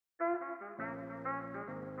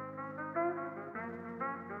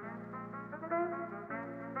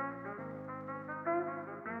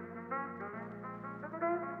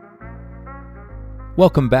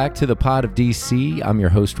Welcome back to the Pod of DC. I'm your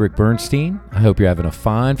host, Rick Bernstein. I hope you're having a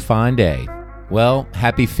fine day. Well,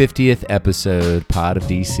 happy 50th episode, Pod of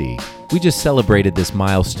DC. We just celebrated this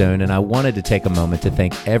milestone, and I wanted to take a moment to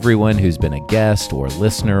thank everyone who's been a guest or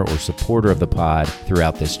listener or supporter of the pod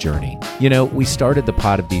throughout this journey. You know, we started the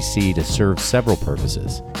Pod of DC to serve several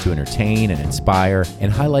purposes, to entertain and inspire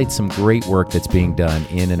and highlight some great work that's being done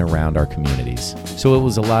in and around our communities. So it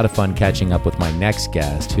was a lot of fun catching up with my next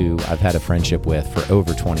guest, who I've had a friendship with for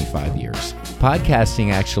over 25 years.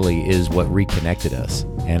 Podcasting actually is what reconnected us,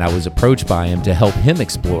 and I was approached by him to help him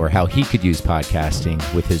explore how he could use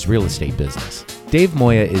podcasting with his real estate business. Dave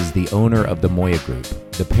Moya is the owner of the Moya Group,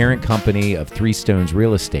 the parent company of Three Stones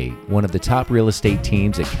Real Estate, one of the top real estate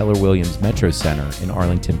teams at Keller Williams Metro Center in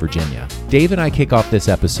Arlington, Virginia. Dave and I kick off this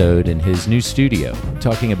episode in his new studio,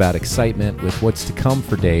 talking about excitement with what's to come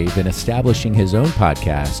for Dave in establishing his own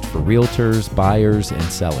podcast for realtors, buyers, and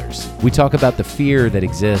sellers. We talk about the fear that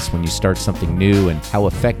exists when you start something new and how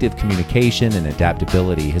effective communication and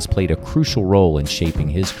adaptability has played a crucial role in shaping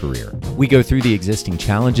his career. We go through the existing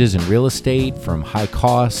challenges in real estate, from high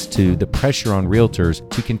costs to the pressure on realtors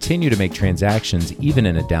to continue to make transactions even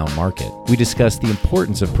in a down market. We discuss the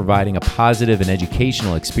importance of providing a positive and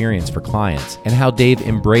educational experience for clients and how Dave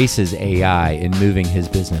embraces AI in moving his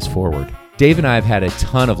business forward. Dave and I have had a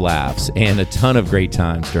ton of laughs and a ton of great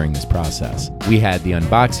times during this process. We had the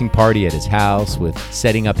unboxing party at his house with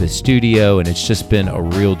setting up his studio, and it's just been a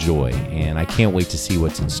real joy. And I can't wait to see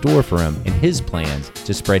what's in store for him and his plans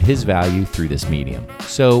to spread his value through this medium.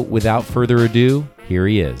 So without further ado, here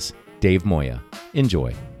he is, Dave Moya.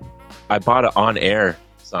 Enjoy. I bought an on-air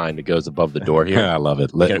sign that goes above the door here. I love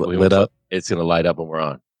it. Lit up. It's going to light up when we're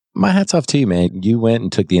on. My hat's off to you, man. You went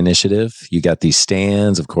and took the initiative. You got these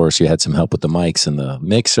stands. Of course, you had some help with the mics and the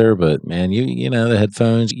mixer, but man, you know, the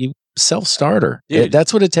headphones, you self-starter.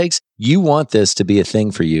 That's what it takes. You want this to be a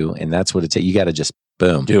thing for you, and that's what it takes. You got to just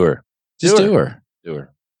boom. Do her. Do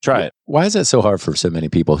her. Try it. Why is that so hard for so many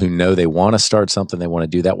people who know they want to start something, they want to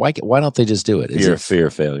do that? Why don't they just do it? Fear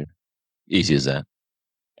of failure. Easy as that.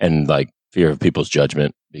 And like fear of people's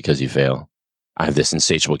judgment because you fail. I have this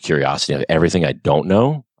insatiable curiosity of everything I don't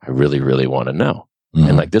know. I really, really want to know. Mm-hmm.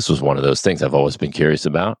 And like, this was one of those things I've always been curious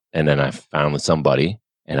about. And then I found with somebody,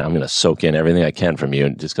 and I'm going to soak in everything I can from you.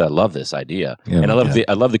 And just, I love this idea. Yeah, and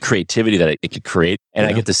I love the creativity that it could create. And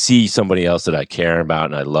I get to see somebody else that I care about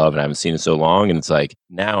and I love, and I haven't seen in so long. And it's like,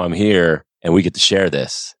 now I'm here and we get to share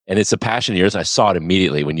this. And it's a passion of yours. I saw it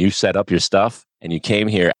immediately when you set up your stuff and you came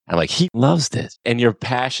here. I'm like, he loves this. And your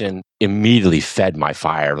passion immediately fed my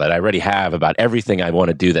fire that I already have about everything I want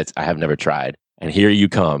to do that I have never tried. And here you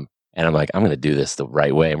come. And I'm like, I'm going to do this the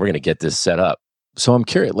right way. And we're going to get this set up. So I'm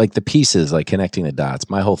curious, like the pieces, like connecting the dots.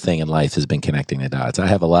 My whole thing in life has been connecting the dots. I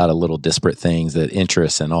have a lot of little disparate things, that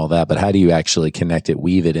interests and all that. But how do you actually connect it,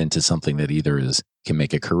 weave it into something that either can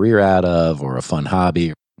make a career out of or a fun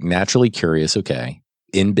hobby? Naturally curious, okay.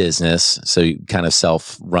 In business, so you kind of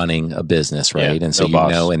self-running a business, right? Yeah, and so no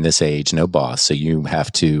boss. In this age, no boss. So you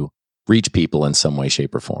have to reach people in some way,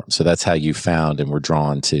 shape, or form. So that's how you found and were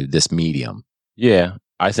drawn to this medium. Yeah,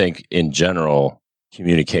 I think in general,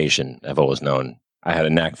 communication, I've always known I had a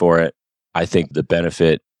knack for it. I think the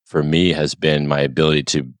benefit for me has been my ability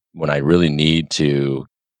to, when I really need to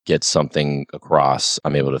get something across,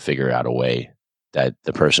 I'm able to figure out a way that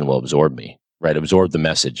the person will absorb me, right? Absorb the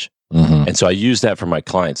message. Mm-hmm. And so I use that for my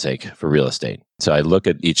client's sake for real estate. So I look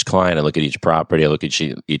at each client, I look at each property, I look at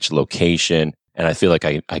each location, and I feel like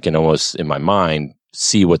I can almost, in my mind,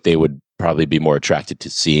 see what they would probably be more attracted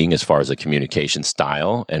to seeing as far as a communication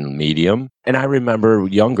style and medium. And I remember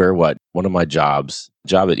younger, one of my job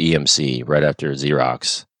at EMC right after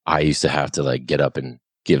Xerox, I used to have to like get up and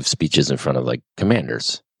give speeches in front of like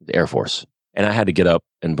commanders, the Air Force. And I had to get up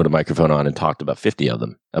and put a microphone on and talk to about 50 of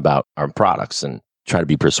them about our products and try to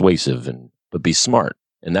be persuasive but be smart.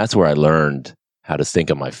 And that's where I learned how to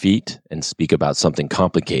think on my feet and speak about something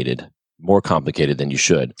complicated, more complicated than you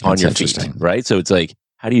should on your feet, right? So it's like,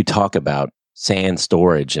 how do you talk about sand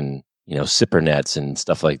storage and, sipper nets and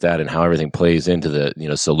stuff like that, and how everything plays into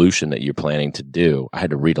the, solution that you're planning to do? I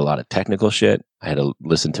had to read a lot of technical shit. I had to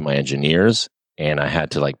listen to my engineers, and I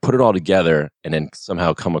had to like put it all together and then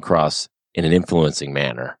somehow come across in an influencing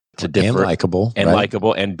manner to different and likable,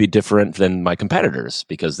 likable and be different than my competitors,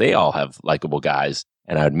 because they all have likable guys.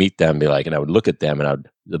 And I would meet them, and I would look at them and I would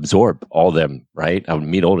absorb all of them, right? I would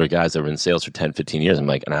meet older guys that were in sales for 10, 15 years.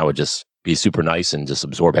 And I would just be super nice and just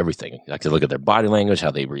absorb everything. I could look at their body language,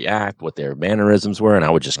 how they react, what their mannerisms were, and I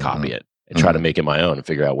would just copy it and try to make it my own and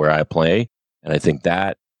figure out where I play. And I think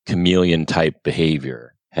that chameleon type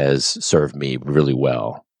behavior has served me really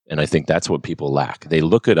well. And I think that's what people lack. They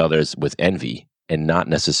look at others with envy and not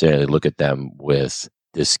necessarily look at them with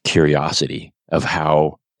this curiosity of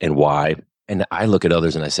how and why. And I look at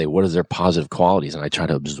others and I say, what are their positive qualities? And I try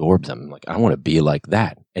to absorb them. Like, I want to be like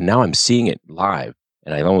that. And now I'm seeing it live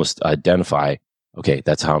and I almost identify, okay,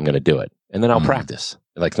 that's how I'm going to do it. And then I'll practice.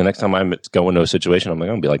 Like the next time I'm going to a situation, I'm like,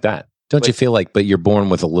 I'm going to be like that. Don't you feel like, but you're born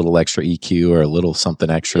with a little extra EQ or a little something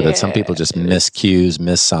extra that some people just miss cues,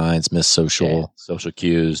 miss signs, miss social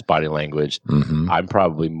cues, body language. I'm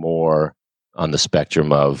probably more on the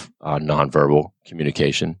spectrum of nonverbal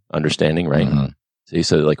communication, understanding, right? So you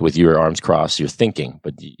said, like, with your arms crossed, you're thinking,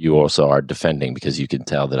 but you also are defending because you can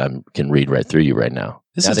tell that I can read right through you right now.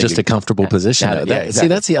 This is just a comfortable position. Exactly. See,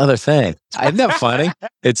 that's the other thing. Isn't that funny?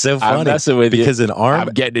 It's so funny. I'm messing with because you. an arm, I'm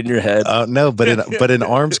getting in your head. No, but in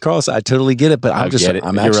arms crossed, I totally get it. But I'm actually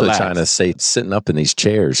relaxed. trying to say, sitting up in these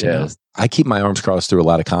chairs. You know? I keep my arms crossed through a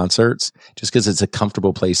lot of concerts just because it's a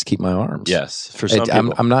comfortable place to keep my arms. Yes, for some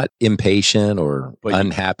people. I'm not impatient or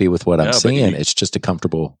unhappy with what I'm seeing. It's just a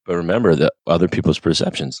comfortable. But remember that other people's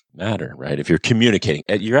perceptions matter, right? If you're communicating,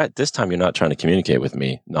 you're at this time, you're not trying to communicate with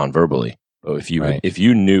me non-verbally. But if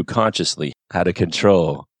you knew consciously how to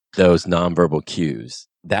control those nonverbal cues,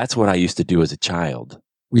 that's what I used to do as a child.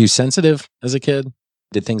 Were you sensitive as a kid?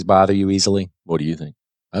 Did things bother you easily? What do you think?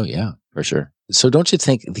 Oh, yeah. For sure. So don't you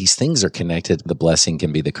think these things are connected? The blessing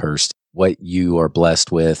can be the curse. What you are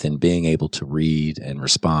blessed with and being able to read and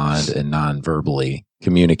respond and non-verbally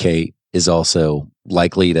communicate is also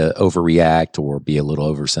likely to overreact or be a little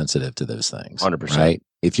oversensitive to those things. 100%. Right?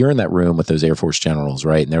 If you're in that room with those Air Force generals,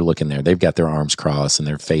 right, and they're looking there, they've got their arms crossed and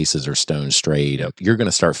their faces are stone straight, you're going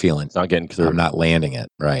to start feeling, it's not getting through. I'm not landing it.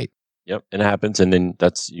 Right. Yep. It happens. And then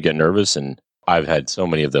you get nervous. And I've had so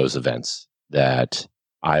many of those events that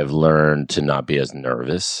I've learned to not be as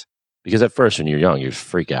nervous, because at first when you're young, you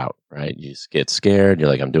freak out, right? You just get scared. You're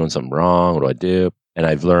like, I'm doing something wrong. What do I do? And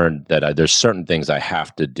I've learned that there's certain things I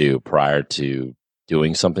have to do prior to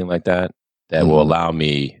doing something like that will allow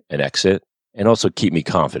me an exit and also keep me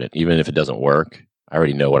confident. Even if it doesn't work, I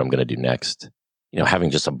already know what I'm going to do next.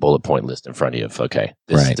 Having just a bullet point list in front of you of, okay,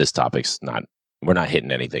 this topic's we're not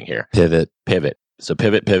hitting anything here. Pivot. So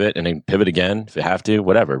pivot, and then pivot again if you have to,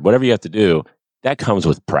 whatever you have to do. That comes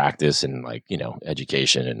with practice and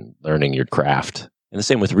education and learning your craft. And the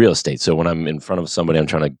same with real estate. So when I'm in front of somebody, I'm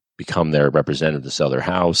trying to become their representative to sell their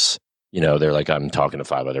house. They're like, I'm talking to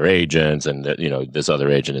 5 other agents and this other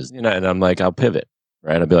agent is, and I'm like, I'll pivot,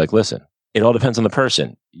 right? I'll be like, listen, it all depends on the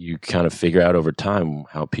person. You kind of figure out over time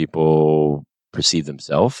how people perceive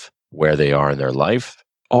themselves, where they are in their life.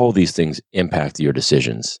 All these things impact your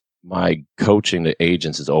decisions. My coaching to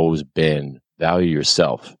agents has always been value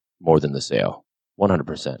yourself more than the sale.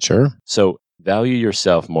 100%. Sure. So value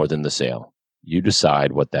yourself more than the sale. You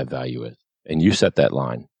decide what that value is and you set that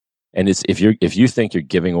line. And if you think you're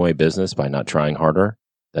giving away business by not trying harder,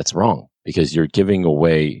 that's wrong, because you're giving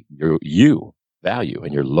away your value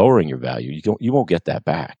and you're lowering your value. You won't get that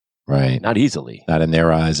back. Right. Not easily. Not in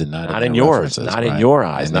their eyes and not in yours. Not in your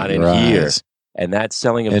eyes, not in here. And that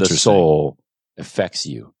selling of the soul affects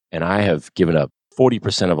you. And I have given up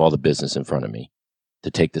 40% of all the business in front of me to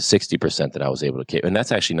take the 60% that I was able to keep. And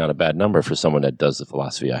that's actually not a bad number for someone that does the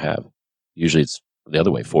philosophy I have. Usually it's the other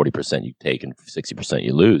way, 40% you take and 60%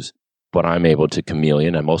 you lose. But I'm able to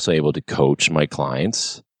chameleon. I'm also able to coach my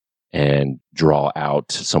clients and draw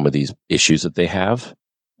out some of these issues that they have,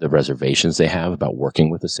 the reservations they have about working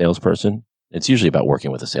with a salesperson. It's usually about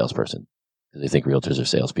working with a salesperson because they think realtors are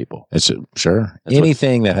salespeople. Sure.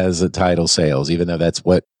 Anything that has a title sales, even though that's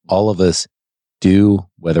what all of us do,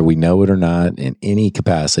 whether we know it or not, in any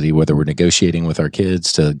capacity, whether we're negotiating with our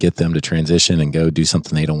kids to get them to transition and go do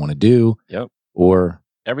something they don't want to do, or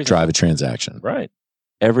drive a transaction. Right.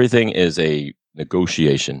 Everything is a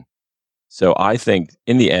negotiation. So I think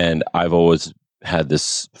in the end, I've always had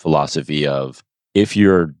this philosophy of, if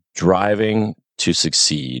you're driving to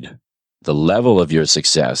succeed, the level of your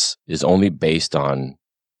success is only based on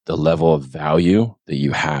the level of value that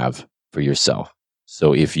you have for yourself.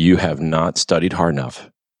 So if you have not studied hard enough,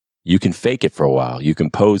 you can fake it for a while, you can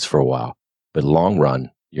pose for a while, but long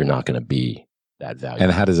run, you're not going to be that valuable.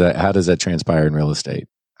 And how does that transpire in real estate?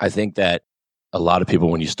 I think that a lot of people,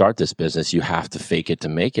 when you start this business, you have to fake it to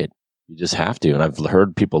make it. You just have to. And I've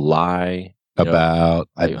heard people lie about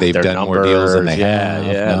they've done more deals than they have.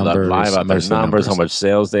 Lie about their numbers, how much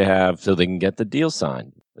sales they have, so they can get the deal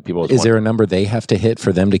signed. Is there a number they have to hit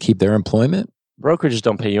for them to keep their employment? Brokerages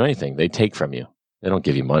don't pay you anything. They take from you. They don't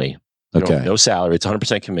give you money. No salary. It's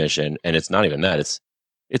 100% commission. And it's not even that.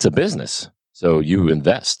 It's a business. So you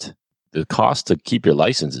invest. The cost to keep your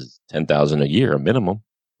license is $10,000 a year, a minimum,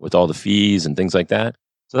 with all the fees and things like that.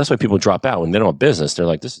 So that's why people drop out when they don't have business. They're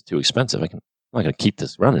like, this is too expensive. I'm not going to keep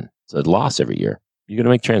this running. It's a loss every year. You're going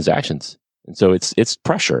to make transactions. And so it's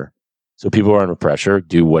pressure. So people are under pressure,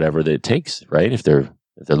 do whatever it takes, right? If they're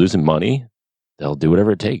losing money, they'll do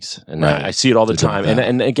whatever it takes. And Right. I see it all the time.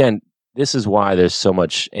 And again, this is why there's so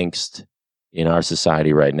much angst in our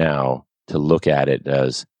society right now to look at it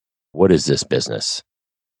as, what is this business?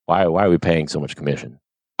 Why are we paying so much commission?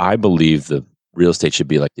 I believe the real estate should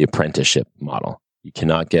be like the apprenticeship model. You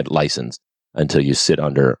cannot get licensed until you sit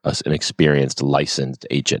under an experienced licensed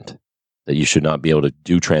agent. That you should not be able to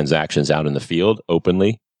do transactions out in the field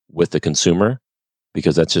openly with the consumer,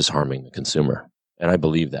 because that's just harming the consumer. And I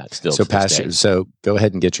believe that still. So go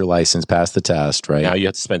ahead and get your license, pass the test, right? Now you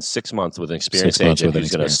have to spend 6 months with an experienced agent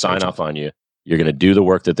who's going to sign off on you. You're going to do the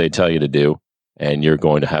work that they tell you to do, and you're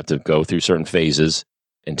going to have to go through certain phases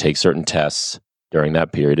and take certain tests during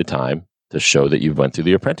that period of time to show that you went through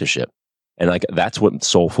the apprenticeship. And like that's what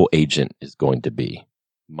Soulful Agent is going to be.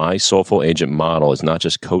 My Soulful Agent model is not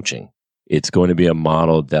just coaching. It's going to be a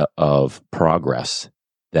model of progress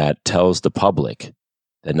that tells the public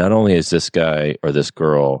that not only is this guy or this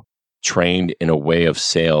girl trained in a way of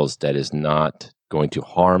sales that is not going to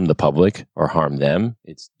harm the public or harm them,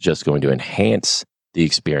 it's just going to enhance the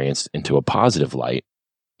experience into a positive light.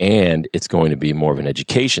 And it's going to be more of an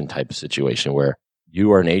education type of situation where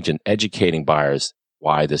you are an agent educating buyers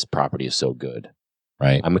why this property is so good.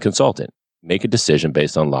 Right. I'm a consultant. Make a decision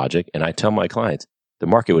based on logic. And I tell my clients, the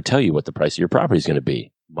market would tell you what the price of your property is going to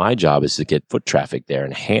be. My job is to get foot traffic there,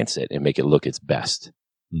 enhance it, and make it look its best.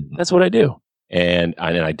 Mm-hmm. That's what I do. And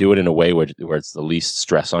I do it in a way where it's the least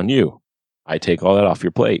stress on you. I take all that off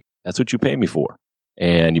your plate. That's what you pay me for.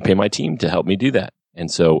 And you pay my team to help me do that. And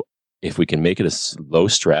so if we can make it a low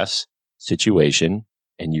stress situation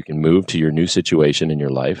and you can move to your new situation in your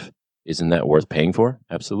life, isn't that worth paying for?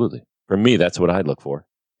 Absolutely. For me, that's what I'd look for.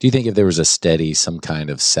 Do you think if there was a steady, some kind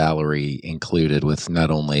of salary included with not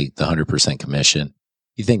only the 100% commission,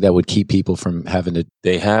 you think that would keep people from having to?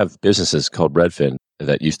 They have businesses called Redfin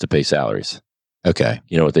that used to pay salaries. Okay.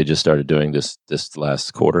 You know what they just started doing this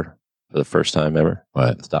last quarter for the first time ever?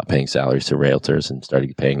 What? Stopped paying salaries to realtors and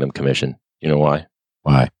started paying them commission. You know why?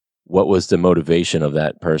 Why? What was the motivation of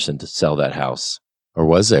that person to sell that house? Or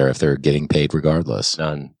was there, if they're getting paid regardless?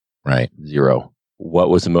 None. Right. Zero. What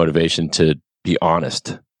was the motivation to be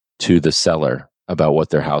honest to the seller about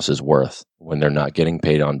what their house is worth when they're not getting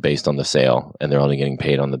paid based on the sale and they're only getting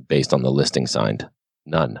paid based on the listing signed?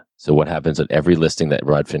 None. So what happens at every listing that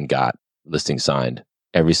Redfin got, listing signed,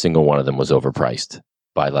 every single one of them was overpriced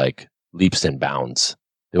by like leaps and bounds.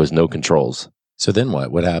 There was no controls. So then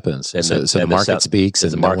what? What happens? So the market speaks.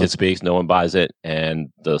 The market speaks. No one buys it, and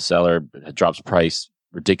the seller drops price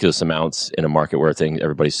ridiculous amounts in a market where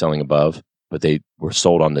everybody's selling above, but they were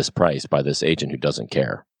sold on this price by this agent who doesn't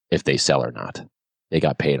care if they sell or not. They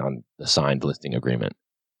got paid on the signed listing agreement,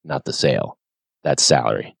 not the sale. That's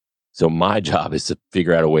salary. So my job is to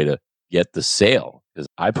figure out a way to get the sale, because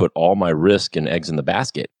I put all my risk and eggs in the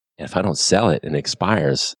basket. And if I don't sell it and it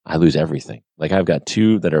expires, I lose everything. Like I've got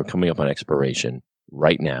 2 that are coming up on expiration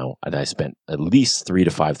right now, and I spent at least $3,000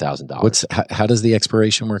 to $5,000. How does the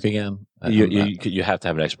expiration work again? You have to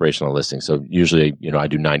have an expiration on a listing. So usually, I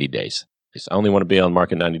do 90 days. I only want to be on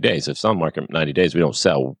market 90 days. If it's on market 90 days, we don't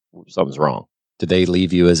sell, something's wrong. Do they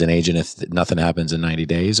leave you as an agent if nothing happens in 90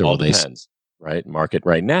 days? Or all depends, right? Market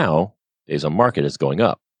right now, days on market is going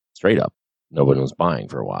up, straight up. Nobody was buying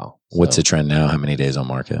for a while. What's the trend now? How many days on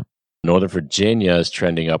market? Northern Virginia is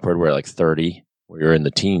trending upward. We're like 30. We were in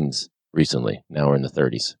the teens recently. Now we're in the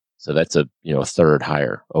 30s. So that's a third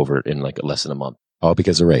higher over in like less than a month. All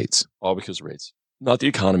because of rates. All because of rates. Not the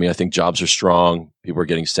economy. I think jobs are strong. People are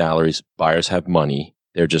getting salaries. Buyers have money.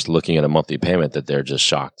 They're just looking at a monthly payment that they're just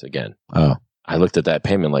shocked again. Oh. I looked at that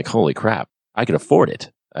payment like, holy crap, I could afford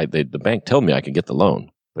it. The bank told me I could get the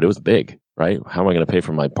loan, but it was big, right? How am I going to pay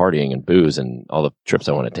for my partying and booze and all the trips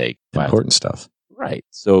I want to take? Important stuff. Right.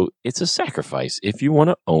 So it's a sacrifice. If you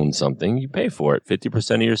want to own something, you pay for it.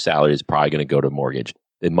 50% of your salary is probably going to go to mortgage.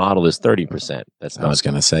 The model is 30%. I was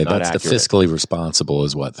going to say, that's accurate. The fiscally responsible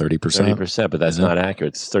is what, 30%? 30%, but that's not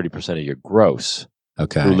accurate. It's 30% of your gross.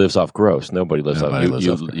 Okay. Who lives off gross? Nobody lives off. gross.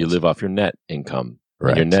 You live off your net income.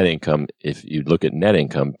 Right. Your net income, if you look at net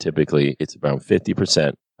income, typically it's around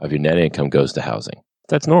 50% of your net income goes to housing.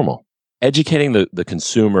 That's normal. Educating the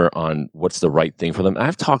consumer on what's the right thing for them.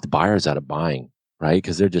 I've talked buyers out of buying, right?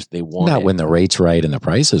 Because they want Not when the rate's right and the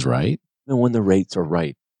price is right. No, when the rates are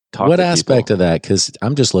right. What aspect of that? Because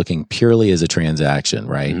I'm just looking purely as a transaction,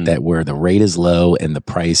 right? Mm-hmm. That where the rate is low and the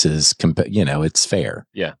price is, it's fair.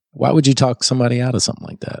 Yeah. Why would you talk somebody out of something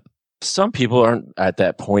like that? Some people aren't at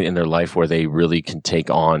that point in their life where they really can take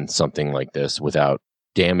on something like this without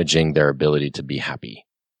damaging their ability to be happy.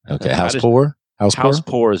 Okay. House poor? House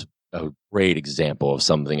poor is a great example of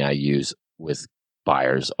something I use with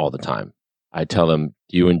buyers all the time. I tell them,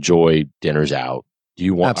 do you enjoy dinners out? Do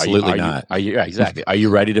you want? Absolutely not. Exactly. Are you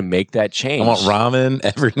ready to make that change? I want ramen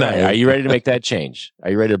every night. Right. Are you ready to make that change? Are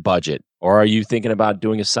you ready to budget? Or are you thinking about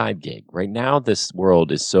doing a side gig? Right now, this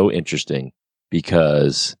world is so interesting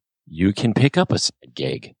because you can pick up a side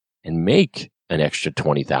gig and make an extra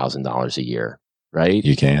 $20,000 a year, right?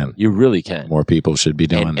 You can. You really can. More people should be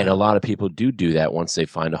doing that. And a lot of people do that once they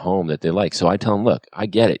find a home that they like. So I tell them, look, I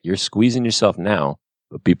get it. You're squeezing yourself now,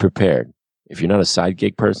 but be prepared. If you're not a side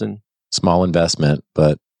gig person, small investment,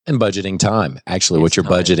 but in budgeting time. Actually, what you're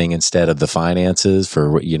budgeting instead of the finances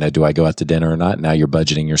for, do I go out to dinner or not? Now you're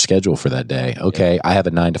budgeting your schedule for that day. Okay, I have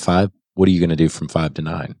a 9 to 5. What are you going to do from 5 to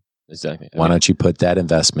 9? Exactly. Why don't you put that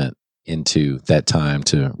investment into that time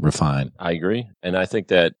to refine? I agree. And I think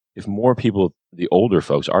that if more people, the older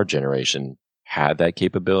folks, our generation, had that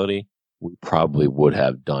capability, we probably would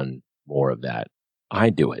have done more of that. I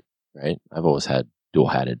do it, right? I've always had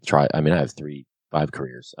dual-hatted. I have 5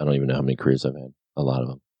 careers. I don't even know how many careers I've had. A lot of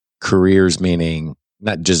them. Careers meaning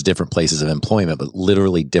not just different places of employment, but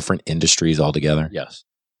literally different industries altogether. Yes.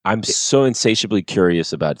 I'm so insatiably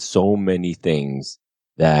curious about so many things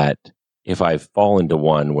that if I fall into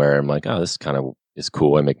one where I'm like, oh, this kind of is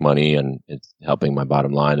cool, I make money and it's helping my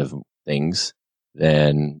bottom line of things,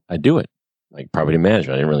 then I do it. Like property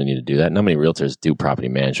management, I didn't really need to do that. Not many realtors do property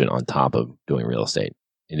management on top of doing real estate.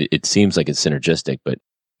 It seems like it's synergistic, but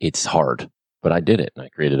it's hard. But I did it and I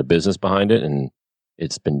created a business behind it and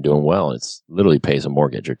it's been doing well. It's literally pays a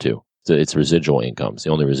mortgage or two. So it's residual income. It's the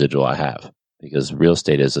only residual I have because real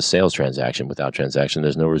estate is a sales transaction. Without transaction,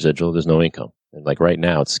 there's no residual, there's no income. And like right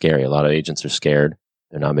now, it's scary. A lot of agents are scared.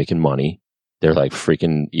 They're not making money. They're like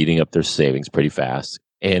freaking eating up their savings pretty fast.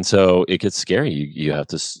 And so it gets scary. You have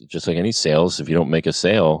to, just like any sales, if you don't make a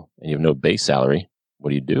sale and you have no base salary, what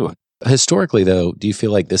do you do? Historically, though, do you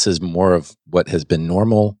feel like this is more of what has been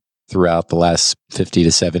normal throughout the last 50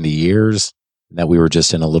 to 70 years? That we were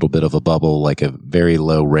just in a little bit of a bubble, like a very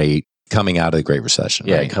low rate coming out of the Great Recession.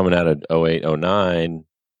 Yeah, right? Coming out of 08, 09,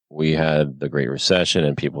 we had the Great Recession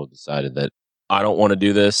and people decided that I don't want to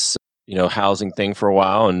do this, housing thing for a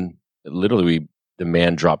while. And literally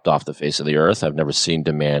demand dropped off the face of the earth. I've never seen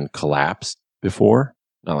demand collapse before.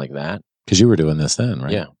 Not like that. Because you were doing this then,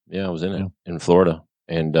 right? Yeah, I was in it in Florida.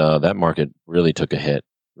 And that market really took a hit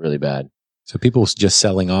really bad. So people just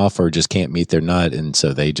selling off or just can't meet their nut. And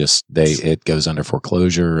so it goes under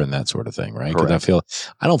foreclosure and that sort of thing, right? Because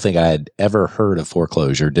I don't think I had ever heard of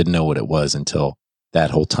foreclosure, didn't know what it was until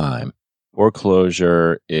that whole time.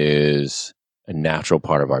 Foreclosure is a natural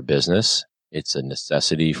part of our business. It's a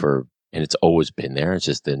necessity and it's always been there. It's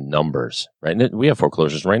just the numbers, right? And we have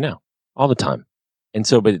foreclosures right now, all the time. And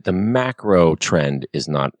so, but the macro trend is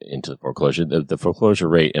not into the foreclosure. The foreclosure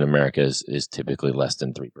rate in America is typically less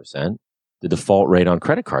than 3%. The default rate on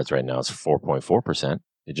credit cards right now is 4.4%.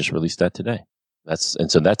 They just released that today. That's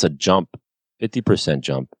a jump, 50%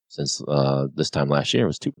 jump since this time last year. It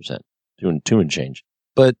was 2%, 2 and change.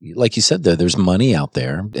 But like you said, there's money out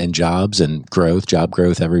there and jobs and job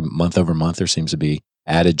growth every month over month. There seems to be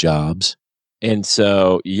added jobs. And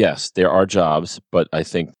so, yes, there are jobs, but I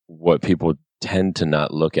think what people tend to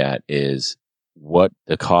not look at is what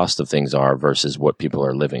the cost of things are versus what people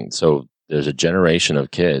are living. So there's a generation of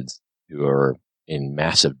kids who are in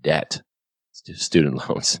massive debt, student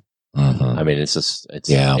loans. Mm-hmm. I mean,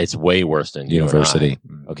 it's way worse than university.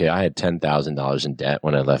 Okay, I had $10,000 in debt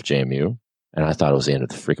when I left JMU, and I thought it was the end of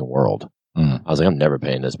the freaking world. I was like, I'm never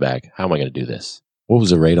paying this back. How am I going to do this? What was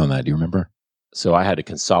the rate on that? Do you remember? So I had to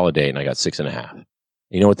consolidate, and I got 6.5.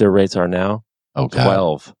 You know what their rates are now? Oh,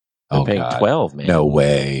 12. They're paying 12, man. No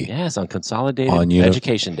way. Yes, on consolidated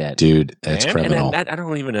education debt. Dude, that's criminal. And I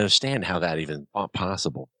don't even understand how that even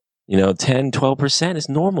possible. 10, 12% is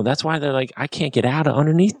normal. That's why they're like, I can't get out of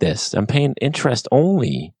underneath this. I'm paying interest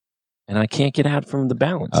only, and I can't get out from the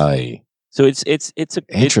balance. So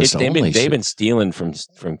they've been stealing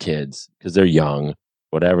from kids because they're young.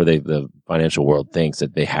 Whatever the financial world thinks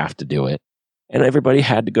that they have to do it, and everybody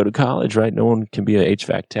had to go to college, right? No one can be an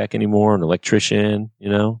HVAC tech anymore, an electrician.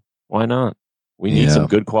 Why not? We need some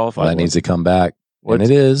good qualified. That needs to come back. And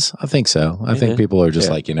it is. I think so. I think people are just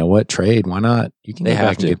like, you know what? Trade. Why not? You can they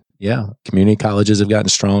have to. Community colleges have gotten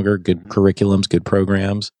stronger, good curriculums, good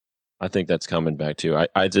programs. I think that's coming back too.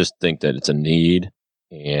 I just think that it's a need.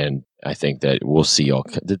 And I think that we'll see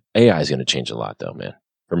the AI is going to change a lot though, man.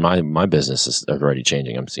 For my business is already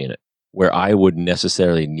changing. I'm seeing it where I wouldn't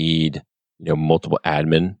necessarily need, multiple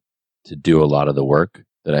admin to do a lot of the work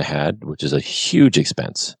that I had, which is a huge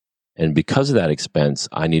expense. And because of that expense,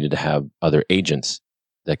 I needed to have other agents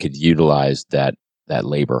that could utilize that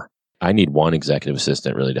labor. I need one executive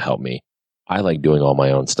assistant really to help me. I like doing all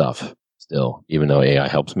my own stuff still, even though AI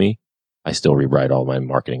helps me. I still rewrite all my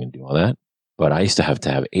marketing and do all that. But I used to have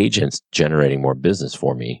agents generating more business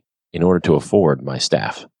for me in order to afford my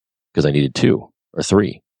staff because I needed 2 or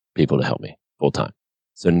 3 people to help me full time.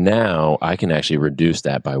 So now I can actually reduce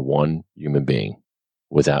that by one human being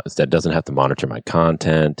that doesn't have to monitor my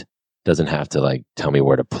content, doesn't have to like tell me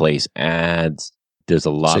where to place ads. There's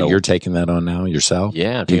a lot So you're taking that on now yourself?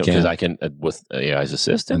 Yeah, because I can with AI's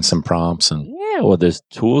assistant and some prompts and yeah. Well, there's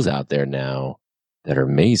tools out there now that are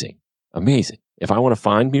amazing. If I want to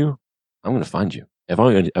find you, I'm going to find you. If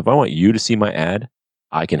I want you to see my ad,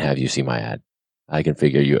 I can have you see my ad. I can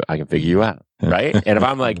figure you out, right? And if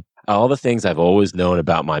I'm like all the things I've always known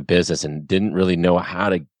about my business and didn't really know how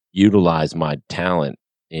to utilize my talent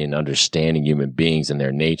in understanding human beings and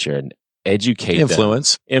their nature and educate them.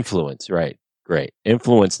 Influence, right? Great.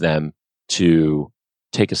 Influence them to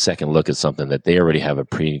take a second look at something that they already have a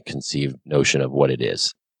preconceived notion of what it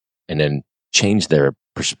is, and then change their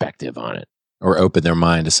perspective on it. Or open their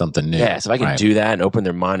mind to something new. Yeah, so if I can do that and open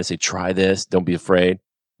their mind and say, try this, don't be afraid,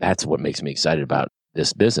 that's what makes me excited about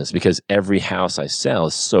this business, because every house I sell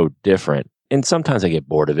is so different. And sometimes I get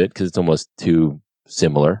bored of it because it's almost too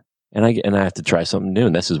similar. And I have to try something new.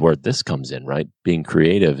 And this is where this comes in, right? Being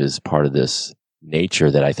creative is part of this nature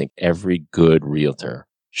that I think every good realtor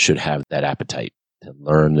should have that appetite to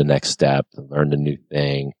learn the next step, to learn the new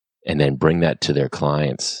thing, and then bring that to their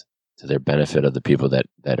clients, to their benefit of the people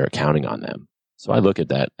that are counting on them. So I look at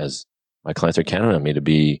that as my clients are counting on me to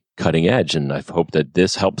be cutting edge, and I hope that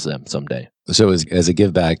this helps them someday. So as a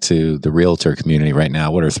give back to the realtor community right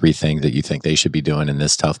now, what are 3 things that you think they should be doing in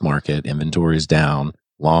this tough market? Inventory is down,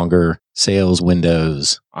 longer sales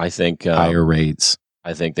windows, I think higher rates.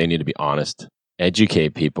 I think they need to be honest,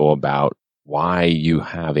 educate people about why you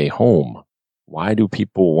have a home. Why do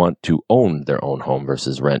people want to own their own home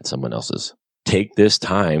versus rent someone else's? Take this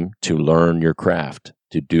time to learn your craft,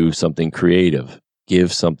 to do something creative,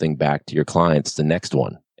 give something back to your clients, the next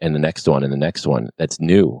one and the next one and the next one that's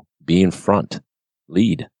new. Be in front,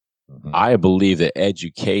 lead. Mm-hmm. I believe that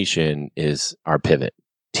education is our pivot.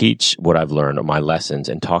 Teach what I've learned, my lessons,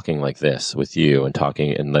 and talking like this with you and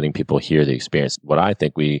talking and letting people hear the experience. What I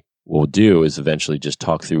think we will do is eventually just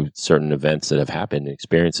talk through certain events that have happened,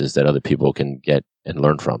 experiences that other people can get and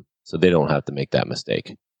learn from, so they don't have to make that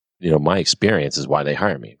mistake. My experience is why they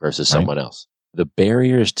hire me versus someone else. The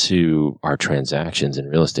barriers to our transactions in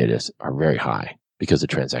real estate are very high because the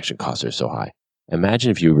transaction costs are so high.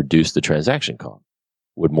 Imagine if you reduce the transaction cost.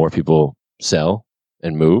 Would more people sell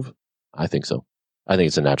and move? I think so. I think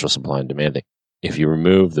it's a natural supply and demand thing. If you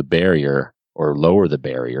remove the barrier or lower the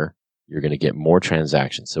barrier, you're going to get more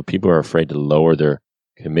transactions. So people are afraid to lower their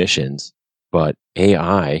commissions, but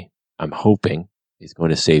AI, I'm hoping, is going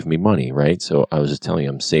to save me money, right? So I was just telling you,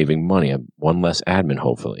 I'm saving money. I'm one less admin,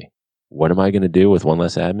 hopefully. What am I going to do with one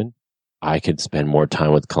less admin? I could spend more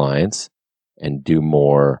time with clients and do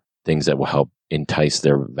more things that will help entice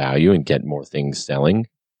their value and get more things selling.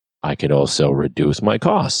 I could also reduce my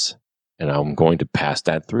costs, and I'm going to pass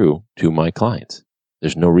that through to my clients.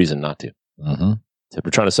 There's no reason not to. Mm-hmm. So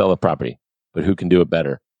we're trying to sell a property, but who can do it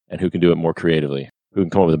better and who can do it more creatively? Who can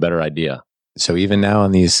come up with a better idea? So even now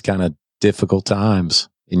in these kind of difficult times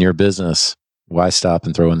in your business, why stop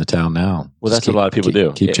and throw in the towel now? Well, that's what a lot of people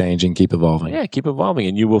do. Keep changing, keep evolving. Yeah, keep evolving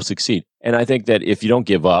and you will succeed. And I think that if you don't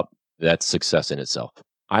give up, that's success in itself.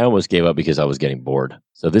 I almost gave up because I was getting bored.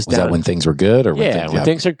 So was that when things were good? Or when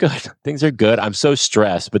things are good. Things are good. I'm so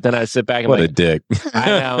stressed. But then I sit back and what a dick.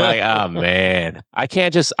 I'm like, oh man, I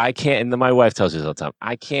can't. And then my wife tells me all the time,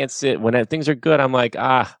 I can't sit when things are good. I'm like,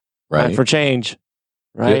 time for change.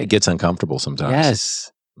 Right. It gets uncomfortable sometimes.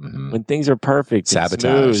 Yes. Mm-hmm. When things are perfect,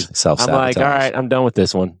 sabotage, self-sabotage. I'm like, all right, I'm done with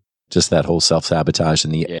this one. Just that whole self-sabotage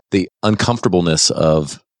and the uncomfortableness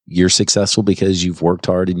of you're successful because you've worked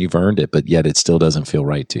hard and you've earned it, but yet it still doesn't feel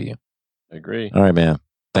right to you. I agree. All right, man.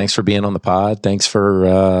 Thanks for being on the pod. Thanks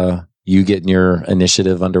for you getting your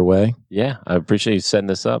initiative underway. Yeah, I appreciate you setting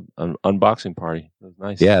this up. An unboxing party. That was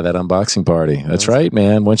nice. Yeah, that unboxing party. That's right,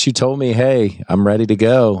 man. Once you told me, hey, I'm ready to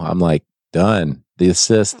go, I'm like, done.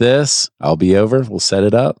 This. I'll be over. We'll set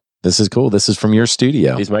it up. This is cool. This is from your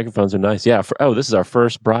studio. These microphones are nice. Yeah. This is our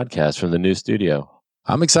first broadcast from the new studio.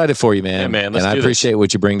 I'm excited for you, man. Yeah, man. And I appreciate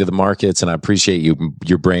what you bring to the markets, and I appreciate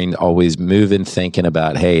your brain always moving, thinking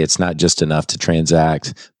about, hey, it's not just enough to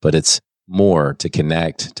transact, but it's more to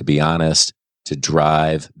connect, to be honest, to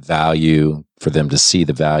drive value, for them to see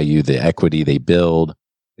the value, the equity they build.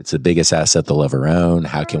 It's the biggest asset they'll ever own.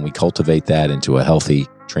 How can we cultivate that into a healthy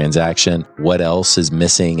transaction? What else is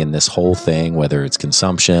missing in this whole thing, whether it's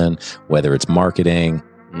consumption, whether it's marketing,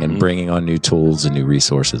 and bringing on new tools and new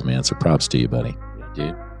resources, man. So props to you, buddy.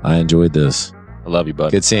 Dude, I enjoyed this. I love you, bud.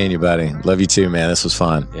 Good seeing you, buddy. Love you too, man. This was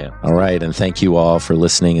fun. Yeah. All right. And thank you all for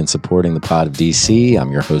listening and supporting the Pod of DC.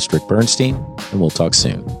 I'm your host, Rick Bernstein, and we'll talk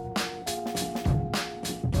soon.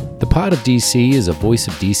 The Pod of DC is a Voice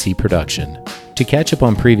of DC production. To catch up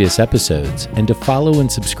on previous episodes and to follow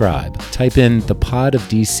and subscribe, type in the Pod of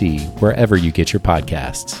DC wherever you get your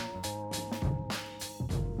podcasts.